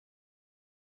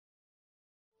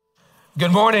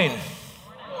Good morning.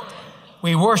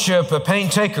 We worship a pain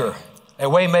taker, a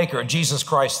way maker, Jesus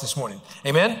Christ this morning.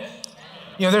 Amen?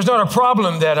 You know, there's not a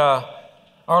problem that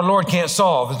our Lord can't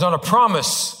solve. There's not a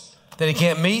promise that he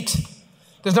can't meet.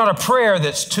 There's not a prayer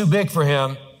that's too big for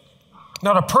him.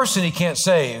 Not a person he can't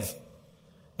save.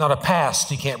 Not a past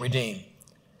he can't redeem.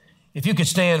 If you could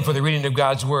stand for the reading of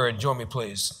God's word, join me,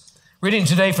 please. Reading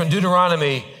today from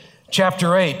Deuteronomy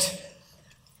chapter 8.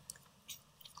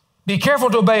 Be careful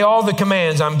to obey all the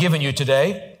commands I'm giving you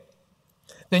today.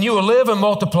 Then you will live and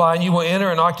multiply, and you will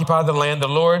enter and occupy the land the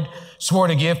Lord swore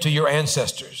to give to your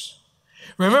ancestors.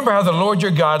 Remember how the Lord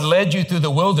your God led you through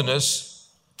the wilderness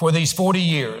for these 40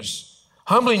 years,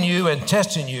 humbling you and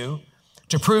testing you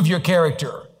to prove your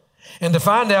character and to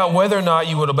find out whether or not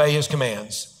you would obey his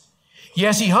commands.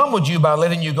 Yes, he humbled you by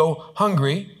letting you go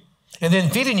hungry and then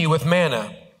feeding you with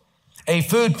manna, a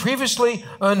food previously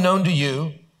unknown to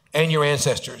you and your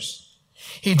ancestors.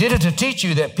 He did it to teach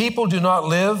you that people do not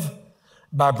live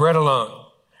by bread alone.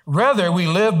 Rather, we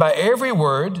live by every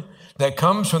word that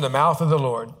comes from the mouth of the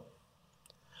Lord.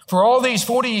 For all these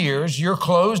 40 years, your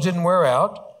clothes didn't wear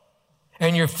out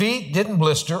and your feet didn't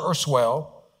blister or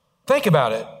swell. Think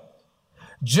about it.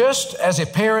 Just as a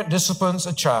parent disciplines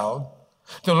a child,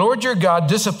 the Lord your God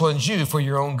disciplines you for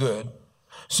your own good.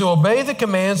 So obey the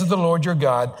commands of the Lord your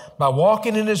God by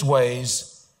walking in his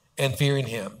ways and fearing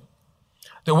him.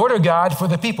 The word of God for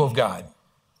the people of God.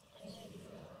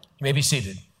 You may be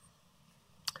seated.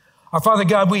 Our Father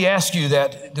God, we ask you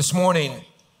that this morning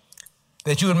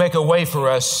that you would make a way for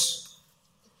us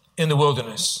in the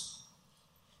wilderness,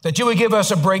 that you would give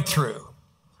us a breakthrough.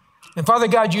 And Father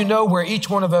God, you know where each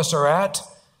one of us are at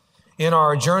in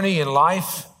our journey in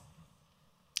life.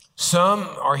 Some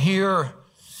are here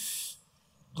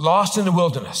lost in the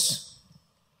wilderness,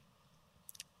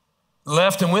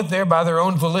 left and went there by their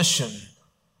own volition,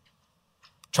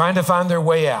 trying to find their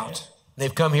way out.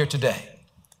 They've come here today.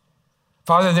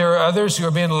 Father, there are others who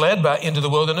are being led into the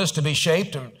wilderness to be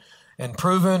shaped and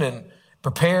proven and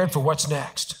prepared for what's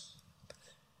next.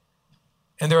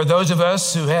 And there are those of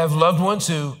us who have loved ones,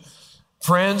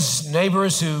 friends,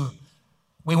 neighbors who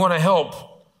we want to help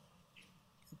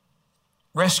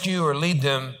rescue or lead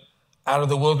them out of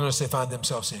the wilderness they find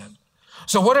themselves in.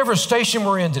 So whatever station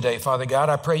we're in today, Father God,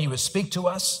 I pray you would speak to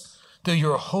us through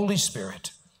your Holy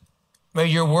Spirit. May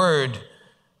your word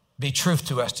be truth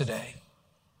to us today.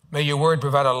 May your word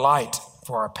provide a light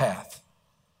for our path.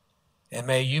 And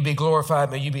may you be glorified,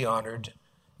 may you be honored,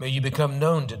 may you become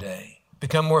known today,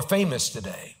 become more famous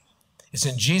today. It's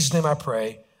in Jesus' name I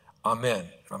pray. Amen.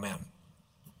 Amen.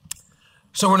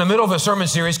 So we're in the middle of a sermon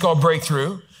series called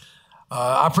Breakthrough.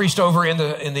 I preached over in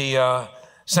the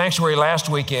sanctuary last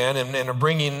weekend and I'm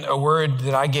bringing a word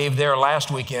that I gave there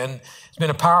last weekend. It's been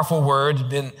a powerful word. It's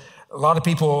been a lot of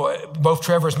people, both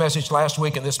Trevor's message last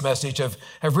week and this message have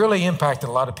really impacted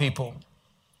a lot of people.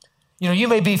 You know, you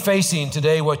may be facing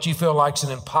today what you feel like is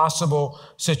an impossible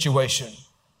situation.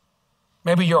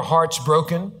 Maybe your heart's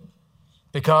broken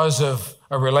because of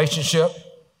a relationship.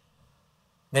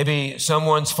 Maybe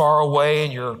someone's far away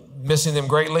and you're missing them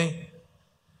greatly.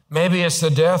 Maybe it's the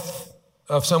death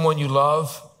of someone you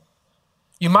love.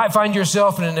 You might find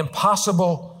yourself in an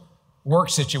impossible work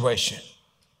situation,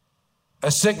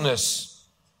 a sickness.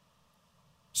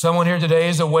 Someone here today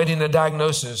is awaiting a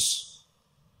diagnosis.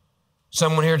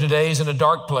 Someone here today is in a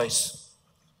dark place,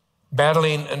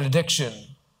 battling an addiction,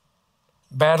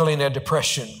 battling a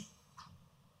depression.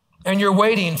 And you're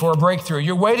waiting for a breakthrough.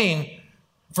 You're waiting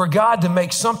for God to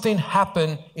make something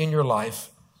happen in your life.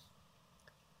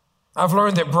 I've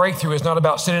learned that breakthrough is not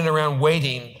about sitting around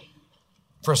waiting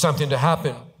for something to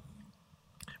happen.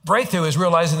 Breakthrough is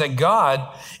realizing that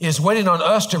God is waiting on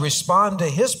us to respond to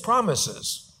his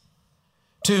promises,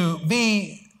 to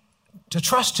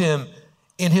trust him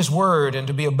in his word and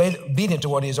to be obedient to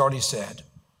what he has already said.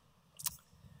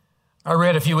 I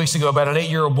read a few weeks ago about an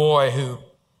 8-year-old boy who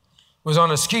was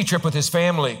on a ski trip with his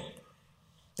family.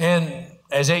 And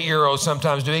as 8-year-olds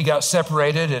sometimes do, he got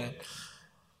separated, and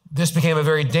this became a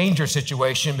very dangerous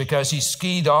situation because he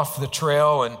skied off the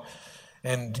trail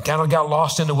and kind of got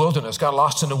lost in the wilderness, got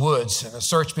lost in the woods. And the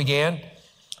search began.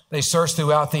 They searched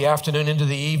throughout the afternoon into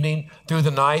the evening, through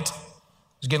the night. It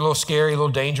was getting a little scary, a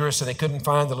little dangerous, and they couldn't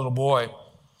find the little boy.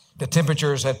 The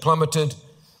temperatures had plummeted.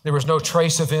 There was no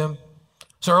trace of him.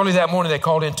 So early that morning, they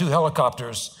called in 2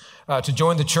 helicopters to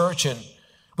join the church. And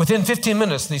within 15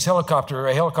 minutes, a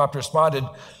helicopter spotted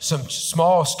some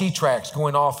small ski tracks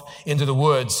going off into the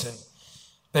woods. And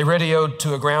they radioed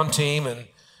to a ground team, and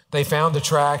they found the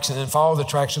tracks and then followed the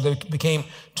tracks. So they became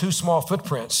 2 small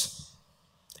footprints.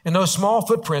 And those small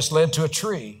footprints led to a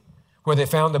tree where they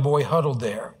found the boy huddled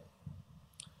there.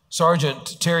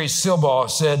 Sergeant Terry Silbaugh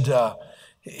said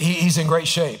he's in great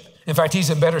shape. In fact, he's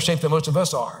in better shape than most of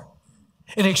us are.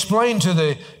 And he explained to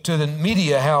the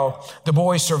media how the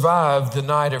boys survived the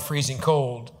night of freezing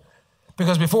cold.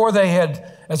 Because before they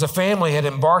had, as a family, had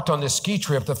embarked on this ski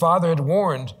trip, the father had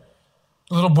warned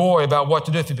the little boy about what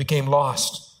to do if he became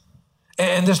lost.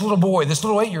 And this little boy, this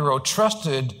little 8-year-old,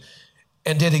 trusted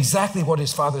and did exactly what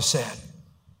his father said.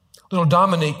 Little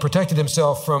Dominique protected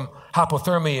himself from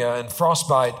hypothermia and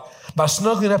frostbite by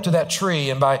snuggling up to that tree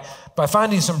and by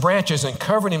finding some branches and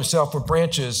covering himself with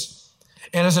branches.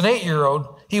 And as an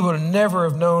 8-year-old, he would never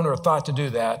have known or thought to do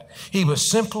that. He was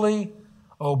simply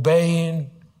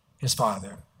obeying his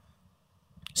father.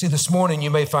 See, this morning you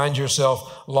may find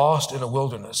yourself lost in a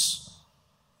wilderness.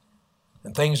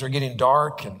 And things are getting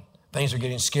dark and things are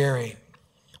getting scary.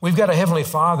 We've got a Heavenly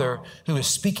Father who is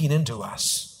speaking into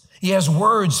us. He has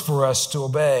words for us to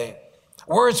obey,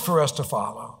 words for us to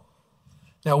follow.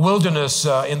 Now, wilderness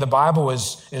in the Bible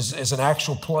is an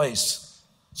actual place.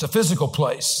 It's a physical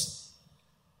place.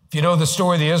 If you know the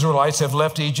story, the Israelites have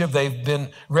left Egypt. They've been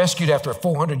rescued after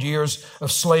 400 years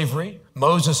of slavery.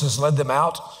 Moses has led them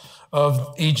out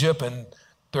of Egypt, and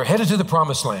they're headed to the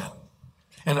Promised Land.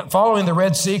 And following the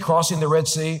Red Sea, crossing the Red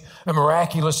Sea, a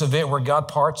miraculous event where God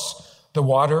parts the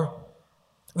water,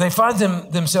 they find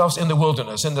themselves in the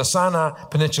wilderness, in the Sinai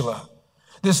Peninsula.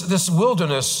 This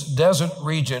wilderness desert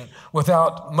region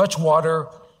without much water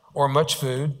or much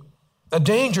food, a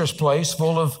dangerous place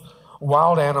full of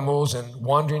wild animals and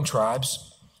wandering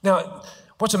tribes. Now,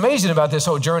 what's amazing about this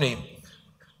whole journey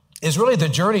is really the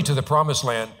journey to the Promised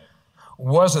Land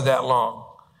wasn't that long.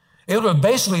 It would have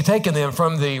basically taken them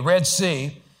from the Red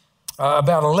Sea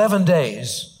about 11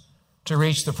 days to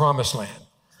reach the Promised Land.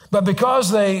 But because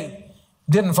they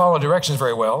didn't follow directions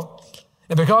very well,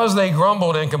 and because they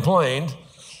grumbled and complained,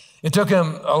 it took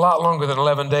them a lot longer than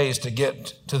 11 days to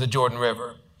get to the Jordan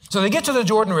River. So they get to the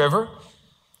Jordan River,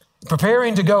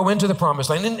 preparing to go into the Promised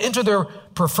Land, into their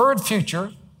preferred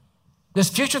future, this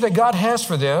future that God has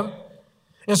for them.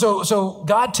 And so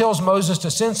God tells Moses to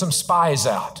send some spies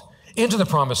out into the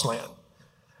Promised Land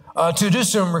to do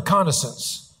some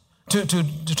reconnaissance, to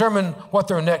determine what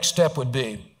their next step would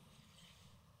be.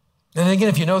 And again,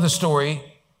 if you know the story,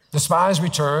 the spies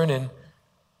return, and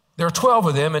there are 12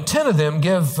 of them, and 10 of them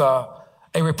give a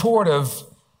report of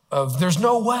there's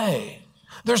no way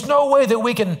that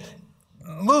we can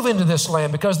move into this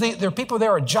land because their people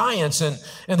there are giants, and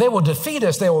they will defeat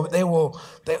us. They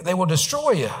will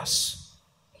destroy us.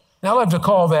 Now, I love to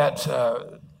call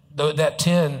that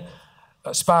 10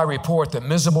 spy report the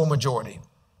miserable majority.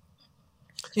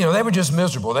 You know, they were just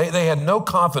miserable. They had no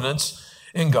confidence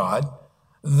in God.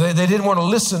 They didn't want to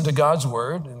listen to God's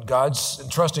word and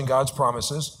trust in God's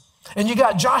promises. And you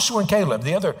got Joshua and Caleb,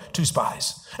 the other 2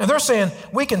 spies. And they're saying,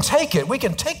 we can take it. We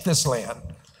can take this land.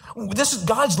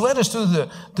 God's led us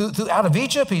out of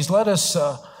Egypt. He's led us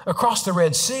across the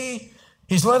Red Sea.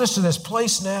 He's led us to this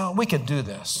place now. We can do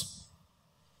this.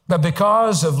 But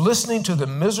because of listening to the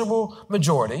miserable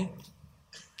majority,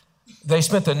 they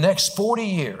spent the next 40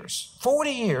 years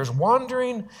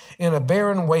wandering in a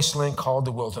barren wasteland called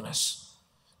the wilderness.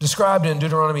 Described in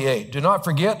Deuteronomy 8, do not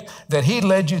forget that he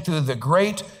led you through the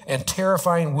great and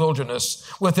terrifying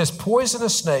wilderness with its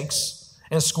poisonous snakes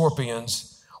and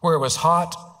scorpions, where it was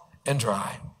hot and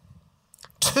dry.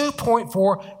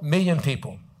 2.4 million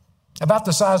people, about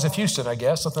the size of Houston, I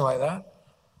guess, something like that,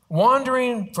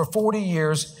 wandering for 40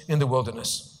 years in the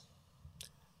wilderness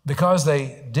because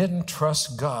they didn't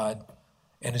trust God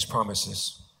and his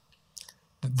promises.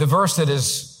 The verse that has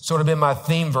sort of been my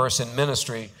theme verse in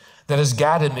ministry that has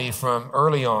guided me from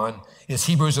early on is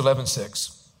Hebrews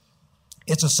 11:6.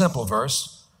 It's a simple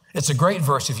verse. It's a great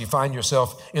verse if you find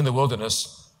yourself in the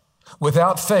wilderness.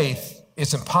 Without faith,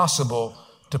 it's impossible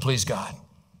to please God.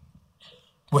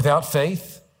 Without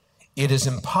faith, it is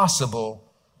impossible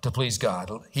to please God.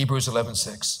 Hebrews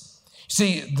 11:6.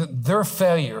 See, their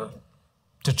failure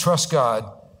to trust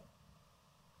God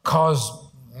caused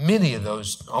many of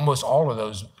those, almost all of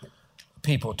those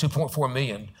people, 2.4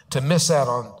 million, to miss out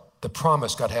on the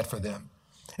promise God had for them.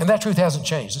 And that truth hasn't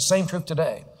changed. The same truth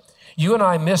today. You and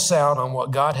I miss out on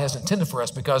what God has intended for us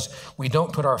because we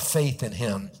don't put our faith in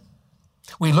him.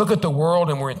 We look at the world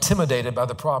and we're intimidated by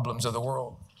the problems of the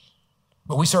world.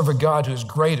 But we serve a God who is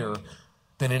greater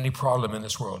than any problem in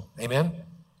this world. Amen?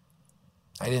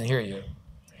 I didn't hear you.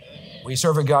 Amen. We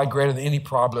serve a God greater than any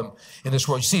problem in this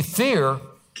world. You see, fear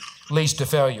leads to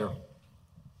failure.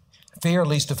 Fear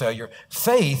leads to failure.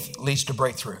 Faith leads to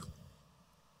breakthrough.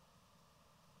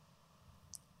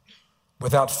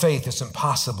 Without faith, it's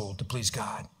impossible to please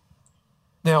God.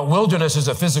 Now, wilderness is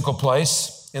a physical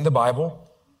place in the Bible.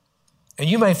 And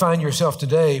you may find yourself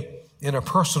today in a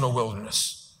personal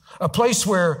wilderness, a place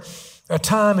where a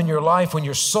time in your life when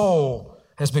your soul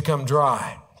has become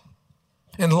dry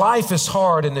and life is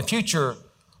hard and the future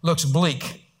looks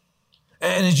bleak.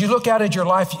 And as you look out at your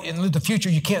life in the future,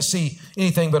 you can't see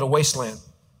anything but a wasteland.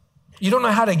 You don't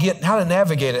know how to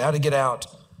navigate it, how to get out.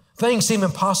 Things seem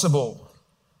impossible.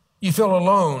 You feel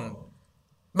alone.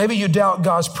 Maybe you doubt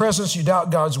God's presence, you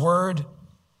doubt God's word.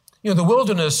 You know, the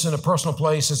wilderness in a personal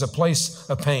place is a place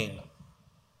of pain.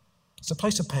 It's a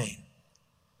place of pain.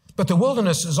 But the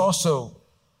wilderness is also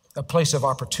a place of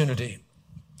opportunity.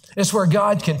 It's where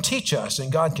God can teach us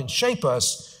and God can shape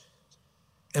us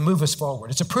and move us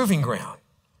forward. It's a proving ground.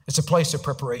 It's a place of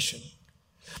preparation.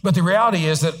 But the reality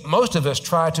is that most of us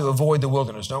try to avoid the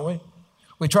wilderness, don't we?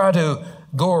 We try to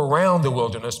go around the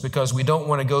wilderness because we don't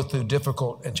want to go through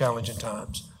difficult and challenging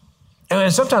times.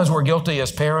 And sometimes we're guilty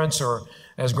as parents or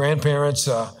as grandparents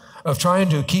of trying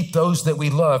to keep those that we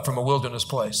love from a wilderness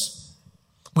place.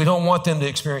 We don't want them to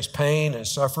experience pain and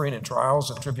suffering and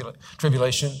trials and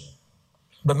tribulation.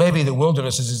 But maybe the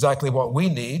wilderness is exactly what we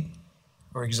need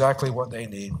or exactly what they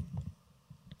need.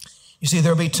 You see,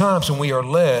 there'll be times when we are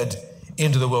led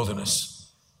into the wilderness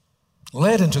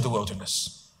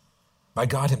by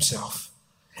God himself.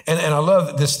 And I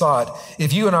love this thought.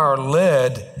 If you and I are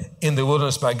led in the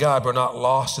wilderness by God, we're not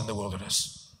lost in the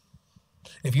wilderness.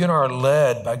 If you and I are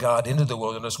led by God into the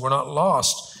wilderness, we're not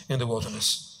lost in the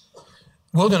wilderness.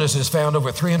 Wilderness is found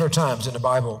over 300 times in the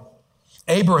Bible.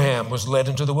 Abraham was led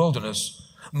into the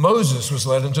wilderness. Moses was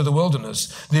led into the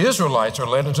wilderness. The Israelites are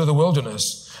led into the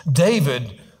wilderness.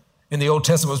 David in the Old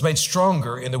Testament was made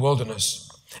stronger in the wilderness.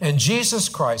 And Jesus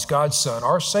Christ, God's Son,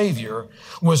 our Savior,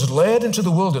 was led into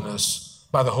the wilderness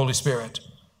by the Holy Spirit.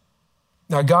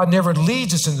 Now, God never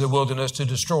leads us into the wilderness to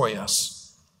destroy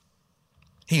us.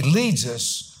 He leads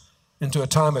us into a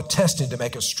time of testing to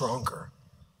make us stronger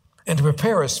and to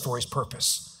prepare us for his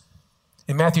purpose.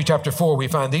 In Matthew chapter 4, we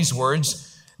find these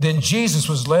words, "Then Jesus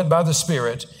was led by the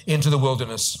Spirit into the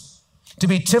wilderness to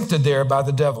be tempted there by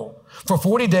the devil. For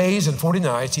 40 days and 40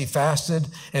 nights he fasted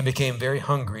and became very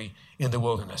hungry in the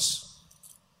wilderness."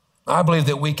 I believe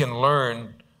that we can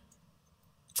learn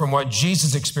from what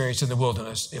Jesus experienced in the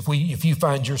wilderness if you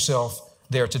find yourself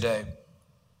there today.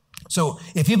 So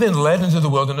if you've been led into the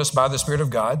wilderness by the Spirit of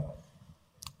God,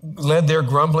 led there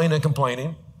grumbling and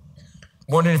complaining,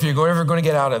 wondering if you're ever going to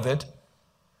get out of it,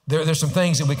 there's some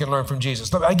things that we can learn from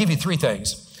Jesus. I'll give you three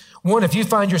things. One, if you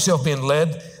find yourself being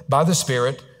led by the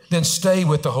Spirit, then stay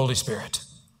with the Holy Spirit.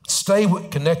 Stay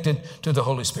connected to the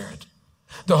Holy Spirit.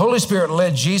 The Holy Spirit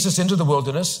led Jesus into the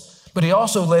wilderness, but he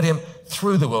also led him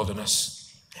through the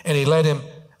wilderness, and he led him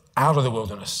out of the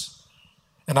wilderness.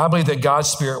 And I believe that God's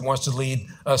Spirit wants to lead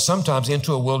us sometimes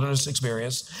into a wilderness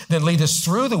experience, then lead us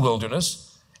through the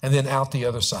wilderness, and then out the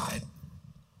other side.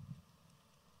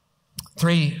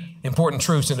 Three important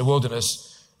truths in the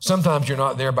wilderness. Sometimes you're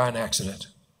not there by an accident.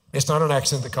 It's not an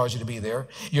accident that caused you to be there.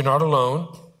 You're not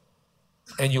alone,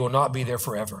 and you will not be there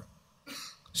forever.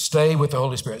 Stay with the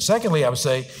Holy Spirit. Secondly, I would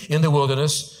say, in the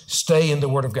wilderness, stay in the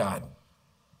Word of God.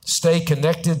 Stay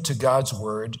connected to God's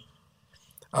Word.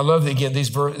 I love, again, this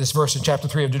verse in chapter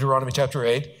 3 of Deuteronomy chapter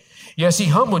 8. "Yes, he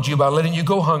humbled you by letting you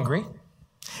go hungry,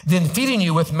 then feeding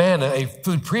you with manna, a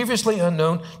food previously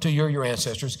unknown to your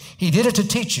ancestors. He did it to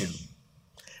teach you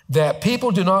that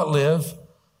people do not live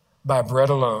by bread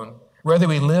alone. Rather,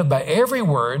 we live by every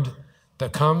word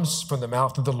that comes from the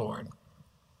mouth of the Lord."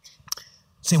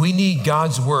 See, we need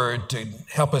God's word to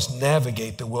help us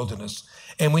navigate the wilderness,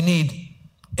 and we need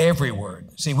every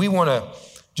word. See, we want to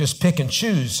just pick and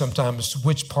choose sometimes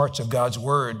which parts of God's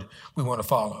word we want to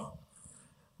follow.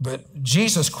 But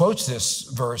Jesus quotes this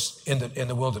verse in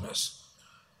the wilderness.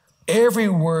 Every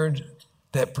word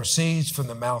that proceeds from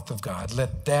the mouth of God,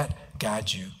 let that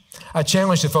guide you. I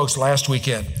challenged the folks last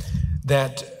weekend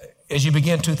that as you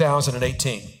begin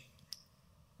 2018,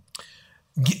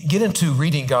 get into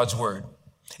reading God's word.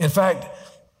 In fact,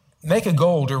 make a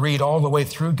goal to read all the way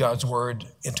through God's word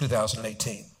in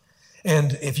 2018.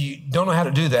 And if you don't know how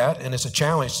to do that, and it's a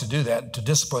challenge to do that, to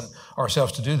discipline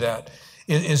ourselves to do that,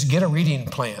 is get a reading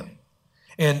plan.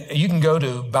 And you can go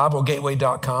to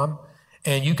BibleGateway.com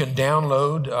and you can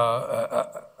download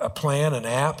a plan, an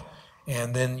app,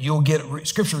 and then you'll get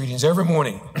scripture readings every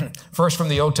morning, first from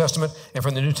the Old Testament and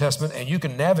from the New Testament, and you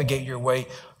can navigate your way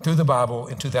through the Bible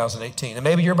in 2018. And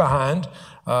maybe you're behind.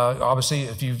 Obviously,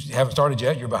 if you haven't started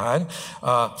yet, you're behind.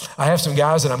 I have some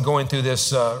guys that I'm going through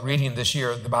this reading this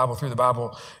year, the Bible through the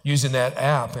Bible, using that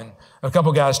app. And a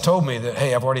couple guys told me that,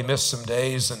 hey, I've already missed some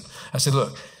days. And I said,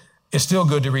 look, it's still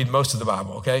good to read most of the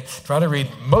Bible, okay? Try to read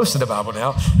most of the Bible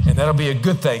now, and that'll be a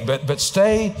good thing. But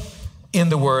stay in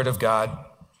the Word of God.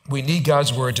 We need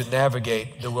God's Word to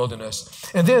navigate the wilderness.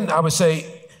 And then I would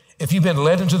say, if you've been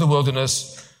led into the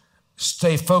wilderness,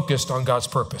 stay focused on God's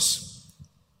purpose.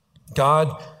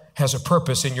 God has a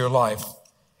purpose in your life,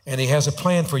 and He has a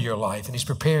plan for your life, and He's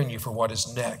preparing you for what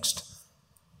is next.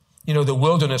 You know, the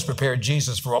wilderness prepared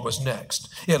Jesus for what was next.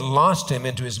 It launched Him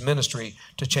into His ministry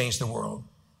to change the world.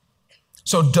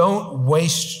 So don't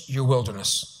waste your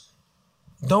wilderness.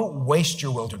 Don't waste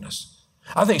your wilderness.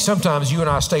 I think sometimes you and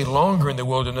I stay longer in the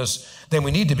wilderness than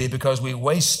we need to be because we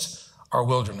waste our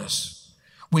wilderness.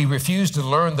 We refuse to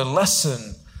learn the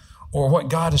lesson or what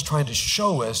God is trying to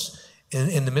show us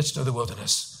in the midst of the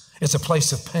wilderness. It's a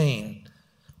place of pain,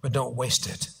 but don't waste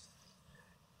it.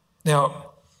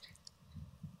 Now,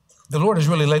 the Lord has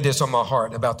really laid this on my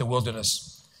heart about the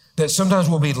wilderness, that sometimes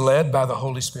we'll be led by the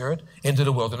Holy Spirit into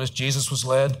the wilderness. Jesus was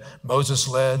led, Moses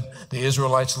led, the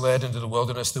Israelites led into the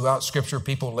wilderness. Throughout Scripture,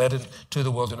 people led into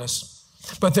the wilderness.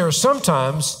 But there are some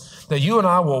times that you and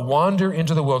I will wander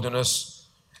into the wilderness,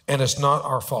 and it's not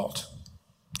our fault.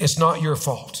 It's not your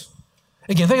fault.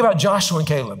 Again, think about Joshua and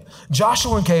Caleb.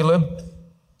 Joshua and Caleb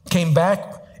came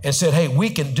back and said, hey, we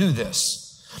can do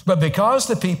this. But because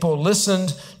the people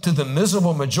listened to the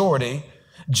miserable majority,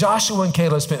 Joshua and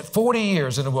Caleb spent 40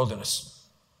 years in the wilderness,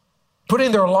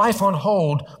 putting their life on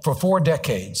hold for 4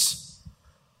 decades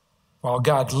while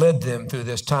God led them through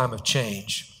this time of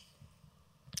change.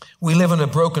 We live in a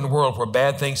broken world where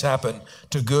bad things happen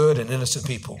to good and innocent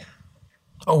people.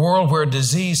 A world where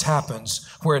disease happens,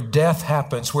 where death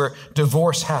happens, where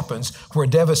divorce happens, where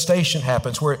devastation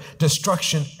happens, where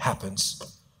destruction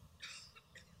happens.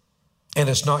 And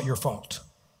it's not your fault.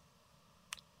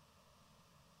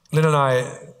 Lynn and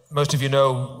I, most of you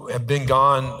know, have been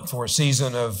gone for a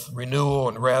season of renewal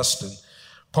and rest. And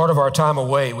part of our time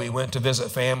away, we went to visit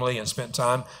family and spent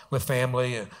time with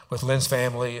family, with Lynn's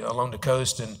family along the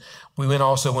coast. And we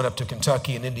also went up to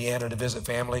Kentucky and Indiana to visit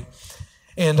family.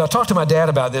 And I talked to my dad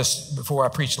about this before I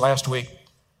preached last week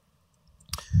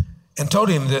and told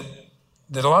him that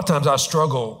a lot of times I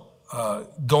struggle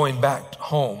going back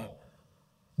home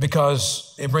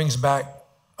because it brings back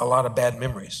a lot of bad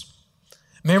memories.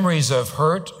 Memories of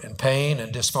hurt and pain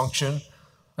and dysfunction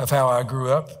of how I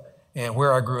grew up and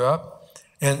where I grew up.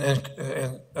 And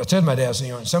I said to my dad,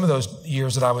 in some of those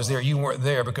years that I was there, you weren't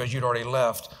there because you'd already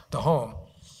left the home.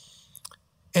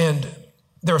 And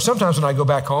there are sometimes when I go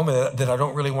back home that I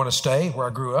don't really want to stay where I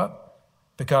grew up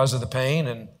because of the pain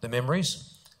and the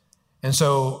memories. And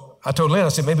so I told Lynn, I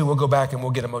said, maybe we'll go back and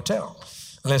we'll get a motel.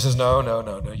 And Lynn says,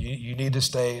 no. You need to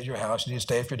stay at your house. You need to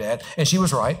stay with your dad. And she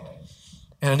was right.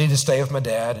 And I needed to stay with my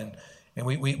dad. And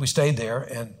we stayed there.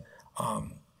 And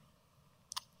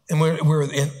we were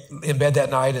in bed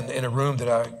that night in a room that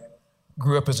I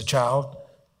grew up as a child.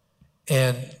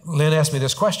 And Lynn asked me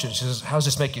this question. She says, how does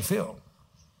this make you feel?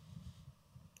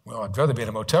 Well, I'd rather be in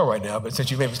a motel right now, but since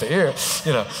you made me stay here,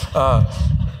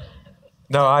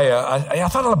 No, I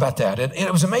thought all about that. And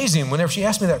it was amazing. Whenever she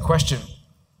asked me that question,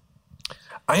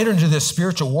 I entered into this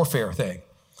spiritual warfare thing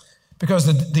because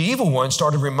the evil one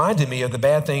started reminding me of the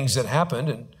bad things that happened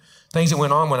and things that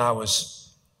went on when I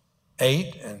was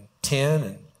 8 and 10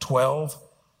 and 12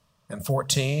 and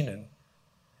 14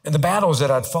 and the battles that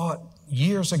I'd fought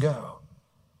years ago.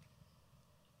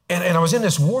 And I was in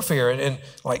this warfare and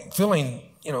like feeling,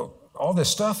 all this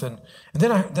stuff. And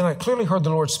then I clearly heard the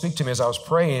Lord speak to me as I was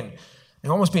praying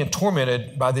and almost being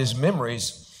tormented by these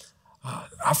memories.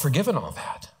 I've forgiven all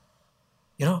that.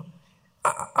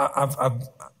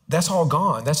 That's all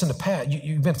gone. That's in the past.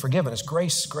 You've been forgiven. It's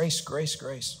grace, grace, grace,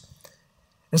 grace.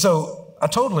 And so I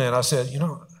told Lynn, I said,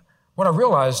 what I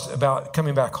realized about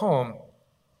coming back home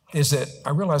is that I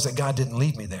realized that God didn't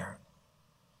leave me there.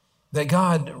 That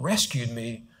God rescued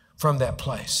me from that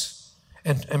place.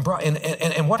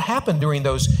 And what happened during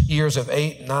those years of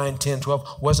 8, 9, 10,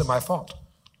 12 wasn't my fault.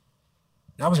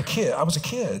 I was a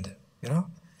kid,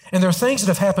 And there are things that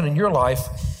have happened in your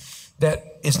life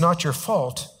that is not your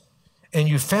fault, and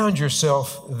you found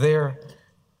yourself there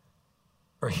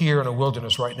or here in a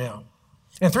wilderness right now.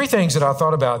 And 3 things that I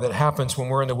thought about that happens when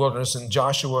we're in the wilderness, and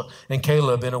Joshua and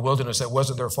Caleb in a wilderness that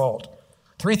wasn't their fault.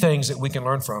 3 things that we can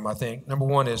learn from, I think. Number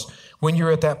 1 is when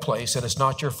you're at that place and it's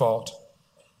not your fault,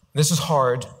 this is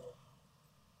hard,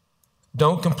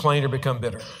 don't complain or become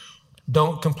bitter.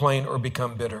 Don't complain or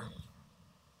become bitter.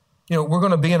 We're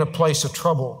going to be in a place of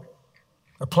trouble,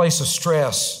 a place of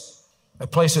stress, a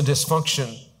place of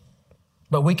dysfunction,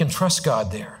 but we can trust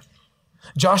God there.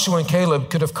 Joshua and Caleb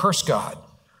could have cursed God.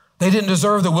 They didn't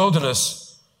deserve the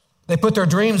wilderness. They put their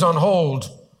dreams on hold,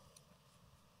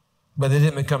 but they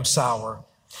didn't become sour.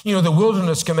 The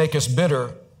wilderness can make us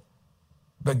bitter,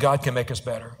 but God can make us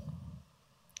better.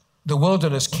 The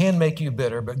wilderness can make you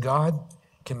bitter, but God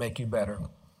can make you better.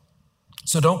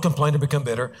 So don't complain to become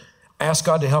bitter. Ask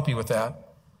God to help you with that.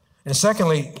 And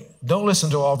secondly, don't listen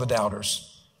to all the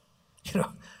doubters. You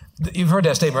know, you've heard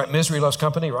that statement, right? Misery loves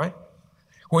company, right?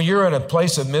 When you're in a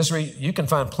place of misery, you can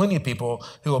find plenty of people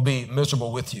who will be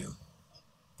miserable with you.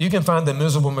 You can find the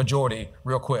miserable majority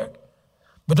real quick.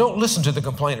 But don't listen to the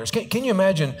complainers. Can you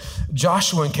imagine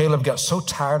Joshua and Caleb got so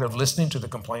tired of listening to the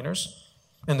complainers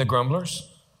and the grumblers?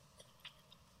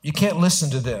 You can't listen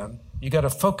to them. You got to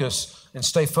focus and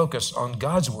stay focused on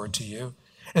God's word to you.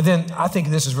 And then I think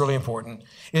this is really important,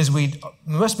 is we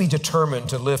must be determined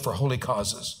to live for holy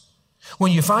causes.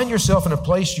 When you find yourself in a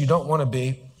place you don't want to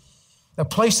be, a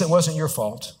place that wasn't your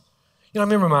fault. You know, I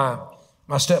remember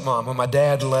my stepmom, when my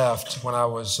dad left when I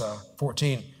was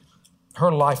 14,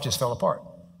 her life just fell apart.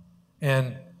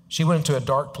 And she went into a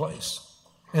dark place.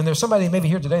 And there's somebody maybe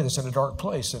here today that's in a dark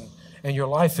place, and your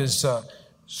life is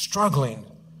struggling.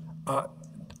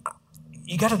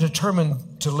 You got to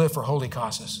determine to live for holy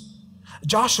causes.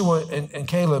 Joshua and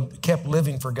Caleb kept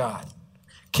living for God,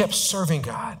 kept serving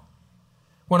God.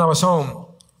 When I was home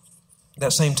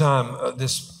that same time,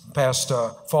 this past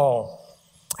fall,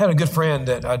 I had a good friend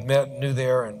that I'd met, knew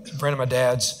there, and a friend of my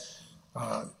dad's.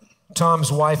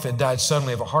 Tom's wife had died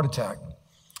suddenly of a heart attack,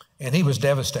 and he was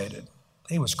devastated.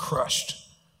 He was crushed.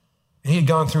 He had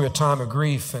gone through a time of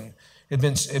grief, and it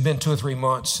had been 2 or 3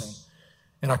 months,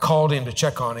 and I called him to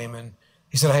check on him, and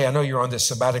he said, "Hey, I know you're on this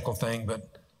sabbatical thing, but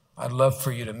I'd love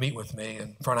for you to meet with me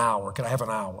for an hour. Could I have an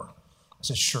hour?" I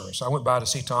said, "Sure." So I went by to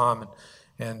see Tom,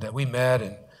 and we met,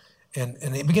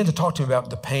 and he began to talk to me about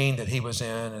the pain that he was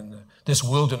in and this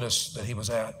wilderness that he was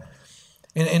at.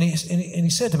 And he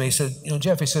said to me, he said, "You know,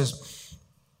 Jeff," he says,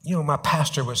 "you know, my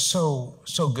pastor was so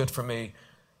good for me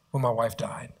when my wife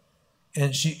died.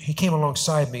 And he came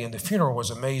alongside me, and the funeral was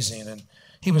amazing, and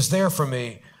he was there for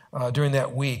me during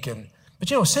that week. But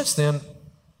you know, since then,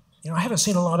 you know, I haven't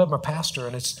seen a lot of my pastor,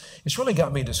 and it's really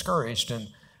got me discouraged, and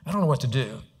I don't know what to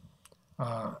do.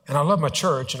 And I love my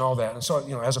church and all that." And so,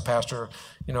 you know, as a pastor,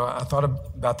 you know, I thought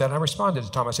about that, and I responded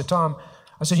to Tom. I said, "Tom,"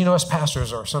 I said, "you know, us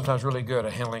pastors are sometimes really good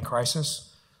at handling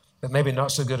crisis, but maybe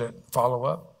not so good at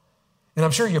follow-up. And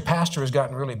I'm sure your pastor has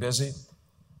gotten really busy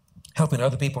helping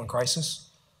other people in crisis.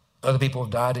 Other people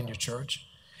have died in your church.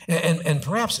 And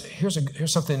perhaps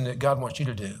here's something that God wants you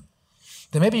to do.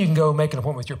 Then maybe you can go make an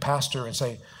appointment with your pastor and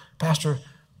say, 'Pastor,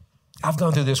 I've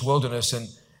gone through this wilderness, and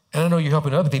I know you're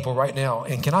helping other people right now,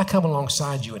 and can I come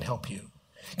alongside you and help you?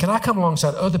 Can I come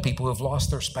alongside other people who have lost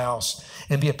their spouse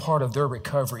and be a part of their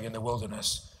recovery in the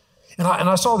wilderness?'" And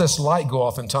I saw this light go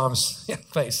off in Tom's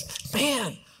face.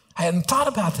 Man, I hadn't thought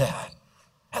about that.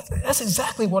 That's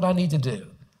exactly what I need to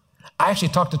do. I actually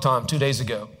talked to Tom 2 days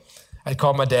ago. I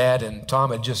called my dad, and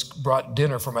Tom had just brought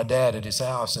dinner for my dad at his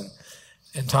house.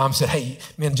 And Tom said, "Hey,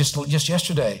 man, just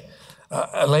yesterday,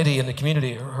 a lady in the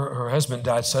community, her husband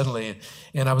died suddenly,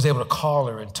 and I was able to call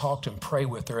her and talk to and pray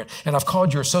with her. And I've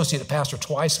called your associate pastor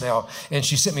twice now, and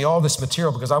she sent me all this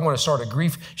material because I want to start a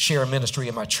grief share ministry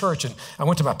in my church. And I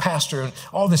went to my pastor, and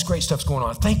all this great stuff's going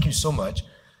on. Thank you so much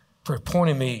for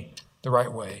pointing me the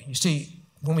right way." You see,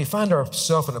 when we find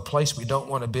ourselves in a place we don't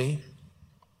want to be,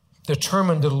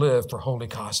 determined to live for holy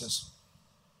causes.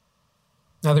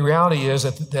 Now, the reality is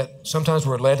that sometimes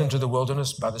we're led into the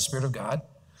wilderness by the Spirit of God.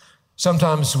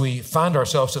 Sometimes we find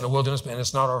ourselves in a wilderness, and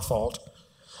it's not our fault.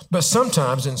 But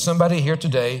sometimes, and somebody here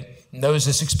today knows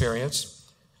this experience,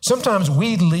 sometimes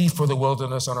we leave for the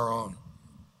wilderness on our own.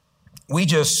 We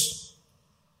just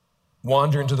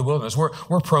wander into the wilderness.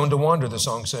 We're prone to wander, the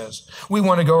song says. We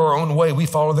want to go our own way. We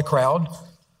follow the crowd.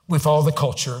 We follow the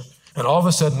culture. And all of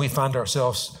a sudden, we find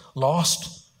ourselves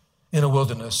lost in a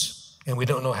wilderness, and we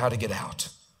don't know how to get out.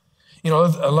 You know,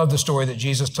 I love the story that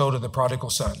Jesus told of the prodigal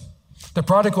son. The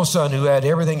prodigal son, who had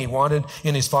everything he wanted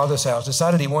in his father's house,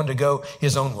 decided he wanted to go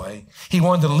his own way. He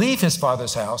wanted to leave his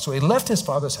father's house, so he left his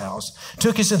father's house,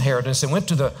 took his inheritance, and went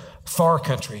to the far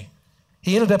country.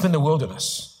 He ended up in the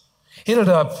wilderness. He ended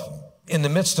up in the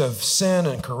midst of sin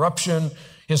and corruption.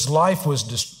 His life was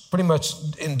pretty much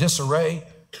in disarray.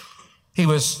 He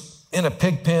was in a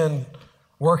pig pen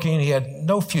working. He had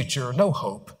no future, no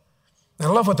hope. And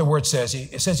I love what the word says.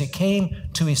 It says he came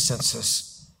to his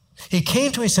senses. He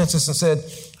came to his senses and said,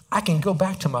 "I can go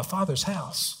back to my father's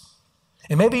house."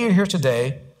 And maybe you're here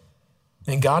today,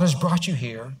 and God has brought you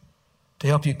here to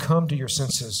help you come to your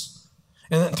senses.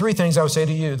 And then 3 things I would say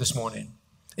to you this morning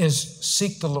is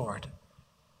seek the Lord.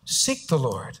 Seek the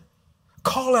Lord.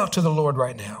 Call out to the Lord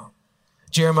right now.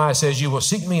 Jeremiah says, "You will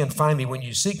seek me and find me when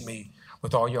you seek me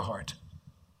with all your heart."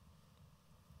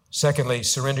 Secondly,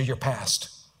 surrender your past.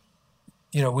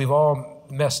 You know, we've all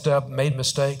messed up, made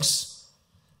mistakes.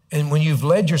 And when you've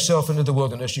led yourself into the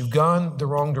wilderness, you've gone the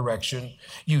wrong direction,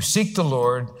 you seek the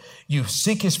Lord, you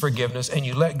seek his forgiveness, and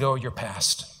you let go of your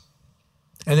past.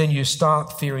 And then you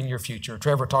stop fearing your future.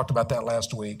 Trevor talked about that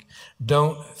last week.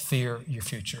 Don't fear your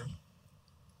future.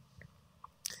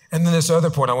 And then this other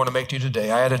point I want to make to you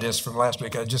today, I added this from last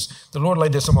week. The Lord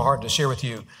laid this on my heart to share with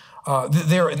you.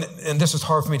 And this is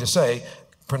hard for me to say,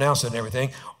 pronounce it and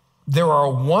everything. There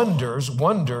are wonders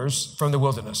from the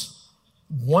wilderness.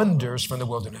 Wonders from the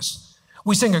wilderness.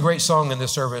 We sing a great song in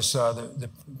this service, the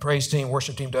praise team,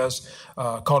 worship team does,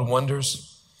 called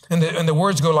Wonders. And the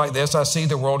words go like this: I see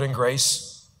the world in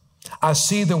grace. I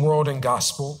see the world in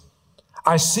gospel.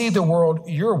 I see the world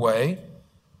your way,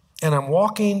 and I'm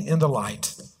walking in the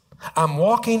light. I'm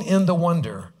walking in the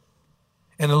wonder.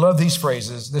 And I love this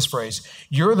phrase,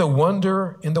 you're the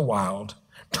wonder in the wild,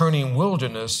 turning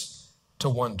wilderness to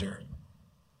wonder.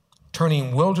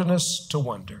 Turning wilderness to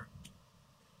wonder.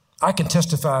 I can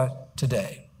testify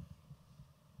today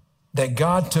that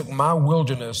God took my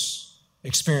wilderness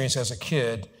experience as a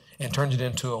kid and turned it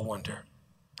into a wonder.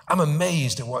 I'm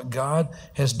amazed at what God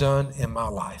has done in my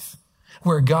life,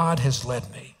 where God has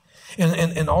led me.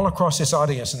 And all across this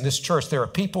audience in this church, there are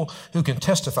people who can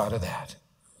testify to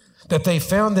that they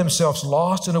found themselves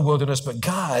lost in a wilderness, but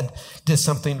God did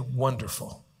something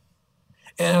wonderful.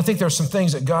 And I think there's some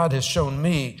things that God has shown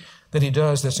me that he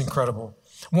does that's incredible.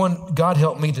 One, God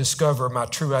helped me discover my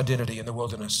true identity in the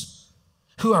wilderness,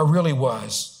 who I really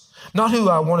was, not who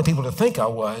I wanted people to think I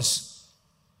was,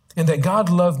 and that God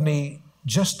loved me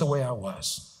just the way I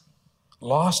was,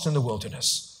 lost in the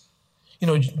wilderness. You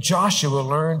know, Joshua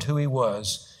learned who he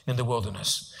was in the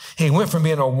wilderness. He went from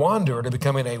being a wanderer to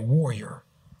becoming a warrior.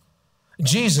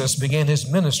 Jesus began his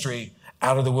ministry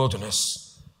out of the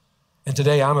wilderness. And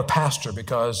today I'm a pastor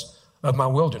because of my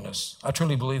wilderness. I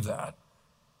truly believe that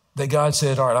God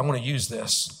said, all right, I want to use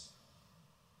this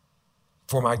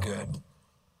for my good.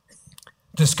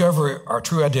 Discover our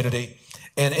true identity.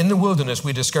 And in the wilderness,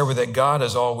 we discover that God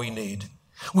is all we need.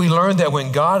 We learn that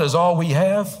when God is all we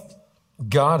have,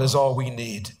 God is all we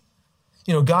need.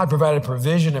 You know, God provided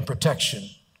provision and protection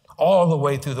all the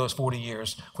way through those 40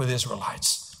 years for the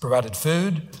Israelites. Provided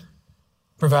food,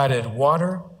 provided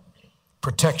water,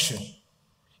 protection.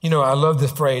 You know, I love the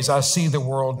phrase, I see the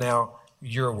world now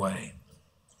your way.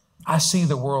 I see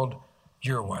the world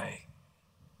your way.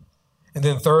 And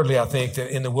then thirdly, I think that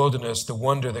in the wilderness, the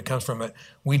wonder that comes from it,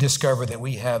 we discover that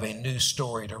we have a new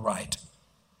story to write.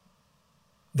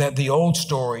 That the old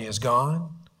story is gone,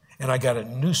 and I got a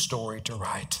new story to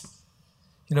write.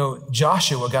 You know,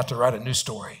 Joshua got to write a new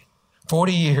story.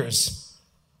 40 years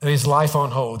of his life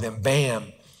on hold, then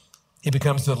bam, he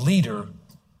becomes the leader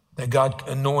that God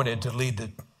anointed to lead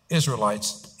the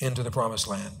Israelites into the promised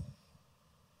land.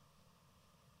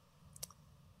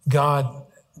 God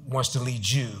wants to lead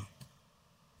you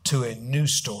to a new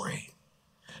story.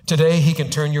 Today, he can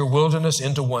turn your wilderness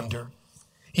into wonder.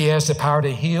 He has the power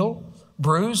to heal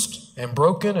bruised and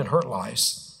broken and hurt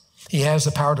lives. He has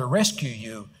the power to rescue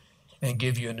you and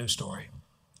give you a new story.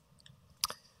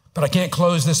 But I can't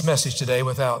close this message today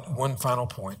without one final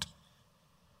point.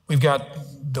 We've got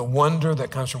the wonder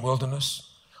that comes from wilderness.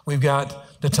 We've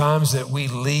got the times that we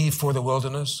leave for the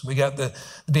wilderness. We got the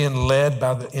being led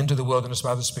into the wilderness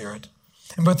by the Spirit.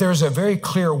 But there's a very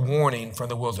clear warning from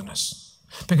the wilderness,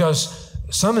 because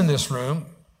some in this room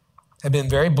have been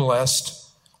very blessed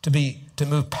to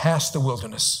move past the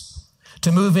wilderness,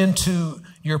 to move into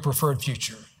your preferred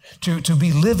future, to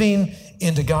be living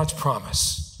into God's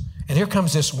promise. And here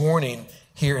comes this warning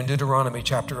here in Deuteronomy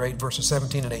chapter 8, verses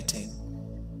 17 and 18.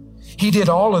 He did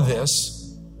all of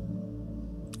this,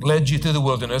 led you through the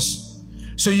wilderness,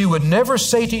 so you would never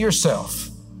say to yourself,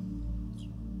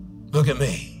 look at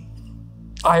me.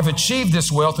 I have achieved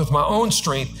this wealth with my own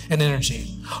strength and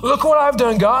energy. Look what I've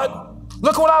done, God.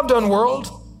 Look what I've done,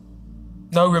 world.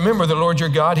 No, remember the Lord your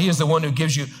God. He is the one who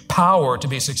gives you power to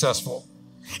be successful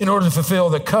in order to fulfill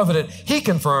the covenant he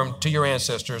confirmed to your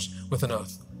ancestors with an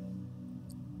oath.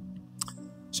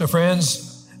 So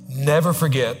friends, never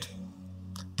forget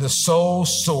the sole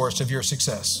source of your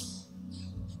success.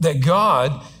 That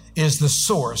God is the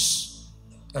source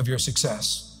of your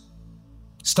success.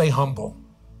 Stay humble.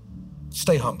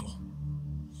 Stay humble.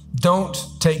 Don't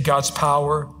take God's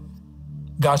power,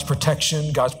 God's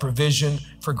protection, God's provision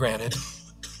for granted.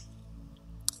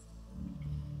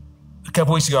 A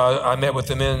couple weeks ago, I met with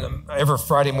the men. Every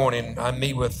Friday morning, I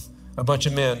meet with a bunch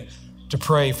of men to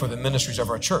pray for the ministries of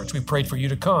our church. We prayed for you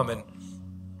to come, and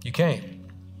you came.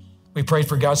 We prayed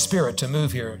for God's Spirit to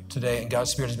move here today, and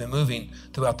God's Spirit has been moving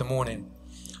throughout the morning.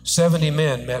 70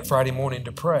 men met Friday morning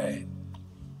to pray.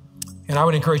 And I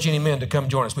would encourage any men to come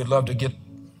join us. We'd love to get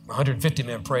 150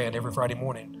 men praying every Friday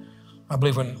morning. I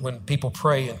believe when people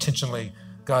pray intentionally,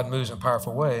 God moves in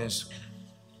powerful ways.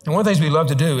 And one of the things we love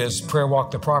to do is prayer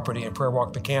walk the property and prayer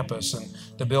walk the campus and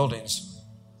the buildings.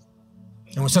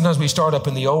 And sometimes we start up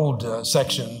in the old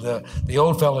section, the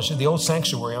old fellowship, the old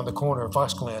sanctuary on the corner of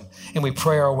Fox Glen, and we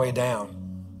pray our way down.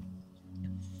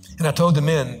 And I told the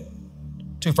men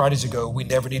 2 Fridays ago, we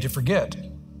never need to forget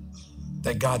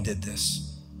that God did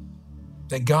this,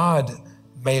 that God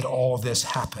made all this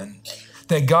happen,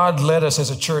 that God led us as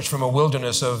a church from a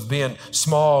wilderness of being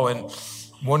small and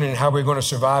wondering how we're going to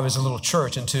survive as a little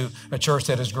church into a church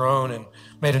that has grown and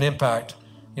made an impact,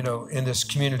 in this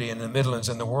community in the Midlands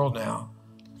and the world now.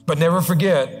 But never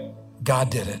forget,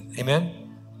 God did it.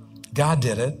 Amen? God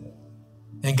did it.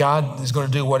 And God is going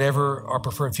to do whatever our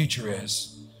preferred future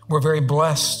is. We're very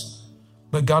blessed,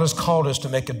 but God has called us to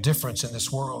make a difference in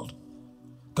this world.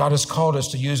 God has called us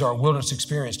to use our wilderness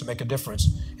experience to make a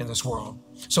difference in this world.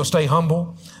 So stay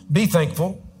humble, be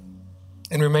thankful,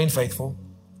 and remain faithful.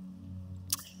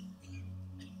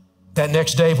 That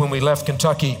next day when we left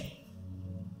Kentucky,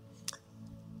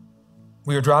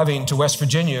 we were driving to West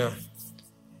Virginia,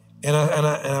 and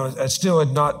I still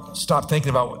had not stopped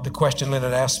thinking about the question Lynn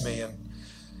had asked me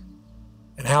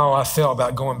and how I felt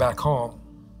about going back home.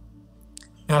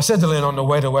 And I said to Lynn on the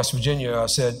way to West Virginia, I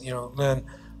said, Lynn,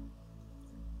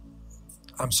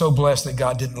 I'm so blessed that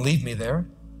God didn't leave me there,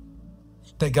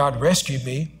 that God rescued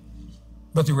me.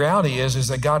 But the reality is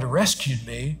that God rescued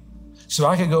me so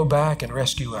I could go back and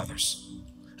rescue others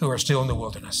who are still in the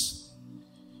wilderness.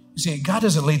 You see, God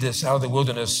doesn't lead us out of the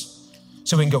wilderness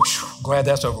so we can go, glad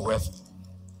that's over with.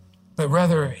 But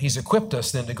rather, he's equipped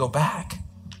us then to go back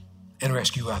and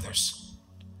rescue others.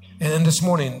 And this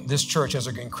morning, this church has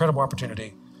an incredible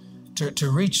opportunity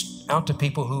to reach out to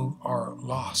people who are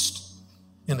lost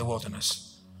in the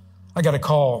wilderness. I got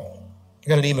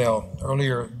an email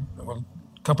earlier, a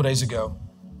couple days ago,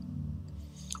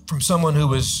 from someone who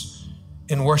was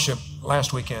in worship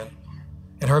last weekend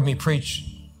and heard me preach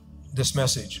this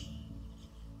message.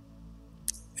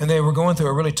 And they were going through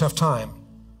a really tough time.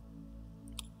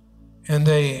 And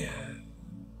they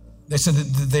said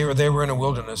that they were in a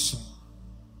wilderness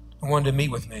and wanted to meet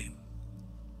with me.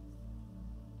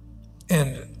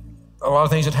 And a lot of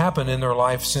things had happened in their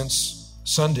life since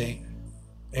Sunday.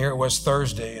 Here it was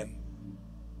Thursday. And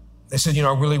they said,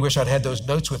 I really wish I'd had those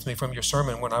notes with me from your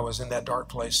sermon when I was in that dark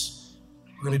place,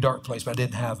 really dark place, but I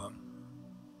didn't have them.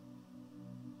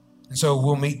 And so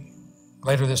we'll meet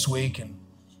later this week and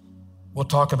we'll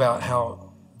talk about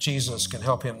how Jesus can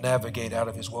help him navigate out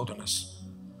of his wilderness.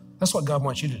 That's what God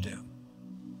wants you to do.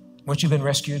 Once you've been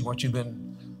rescued, once you've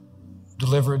been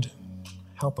delivered,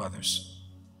 help others,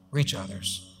 reach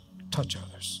others, touch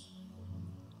others.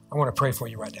 I want to pray for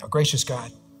you right now. Gracious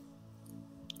God,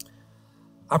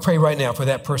 I pray right now for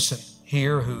that person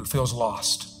here who feels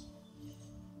lost,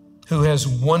 who has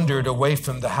wandered away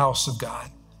from the house of God,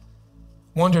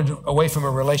 wandered away from a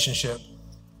relationship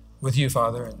with you,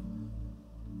 Father, and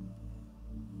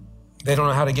they don't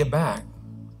know how to get back.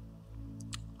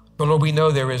 But Lord, we know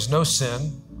there is no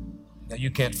sin that you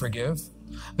can't forgive.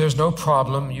 There's no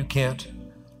problem you can't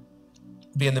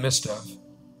be in the midst of.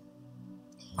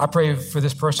 I pray for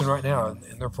this person right now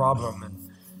and their problem, and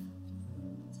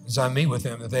as I meet with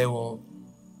them, that they will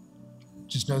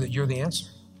just know that you're the answer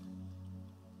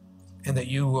and that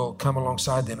you will come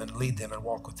alongside them and lead them and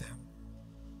walk with them.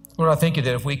 Lord, I thank you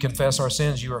that if we confess our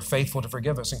sins, you are faithful to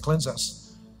forgive us and cleanse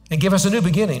us and give us a new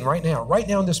beginning right now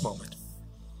in this moment.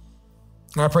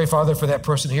 And I pray, Father, for that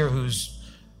person here who's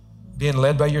being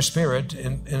led by your Spirit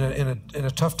in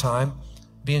a tough time,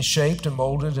 being shaped and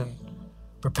molded and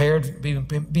prepared,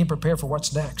 being prepared for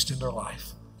what's next in their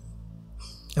life.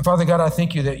 And Father God, I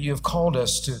thank you that you have called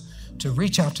us to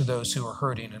reach out to those who are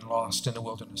hurting and lost in the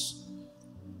wilderness.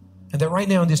 And that right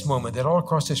now in this moment, that all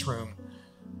across this room,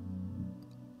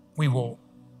 we will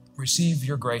receive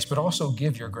your grace, but also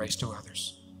give your grace to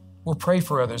others. We'll pray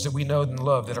for others that we know and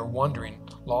love that are wandering,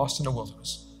 lost in the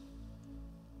wilderness.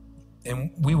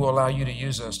 And we will allow you to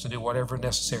use us to do whatever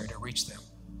necessary to reach them,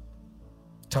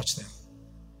 touch them.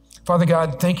 Father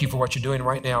God, thank you for what you're doing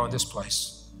right now in this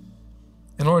place.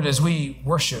 And Lord, as we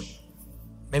worship,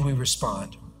 may we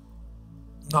respond,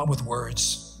 not with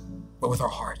words, but with our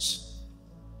hearts.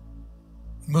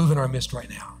 Move in our midst right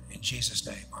now. In Jesus'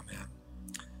 name, amen.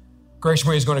 Grace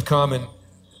Marie is going to come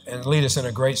and lead us in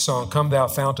a great song, Come Thou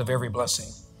Fount of Every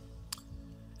Blessing.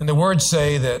 And the words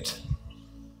say that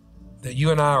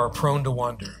you and I are prone to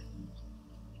wander,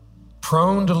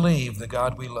 prone to leave the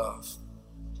God we love.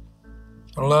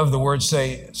 I love the words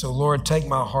say, so Lord, take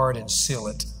my heart and seal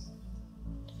it.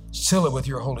 Seal it with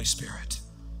your Holy Spirit,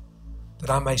 that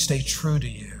I may stay true to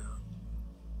you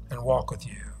and walk with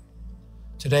you.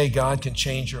 Today, God can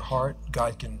change your heart.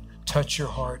 God can touch your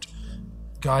heart.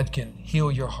 God can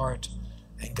heal your heart.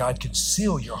 And God can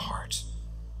seal your heart.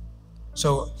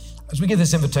 So as we give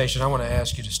this invitation, I want to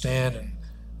ask you to stand and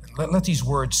let these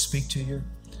words speak to you.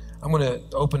 I'm going to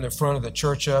open the front of the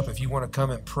church up. If you want to come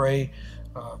and pray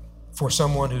for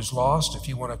someone who's lost, if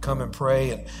you want to come and pray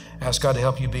and ask God to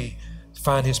help you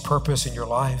find His purpose in your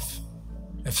life.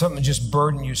 If something just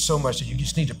burdened you so much that you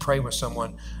just need to pray with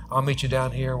someone, I'll meet you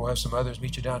down here. We'll have some others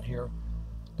meet you down here.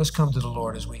 Let's come to the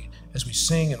Lord as we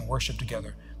sing and worship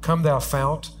together. Come thou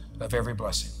fount of every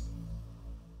blessing.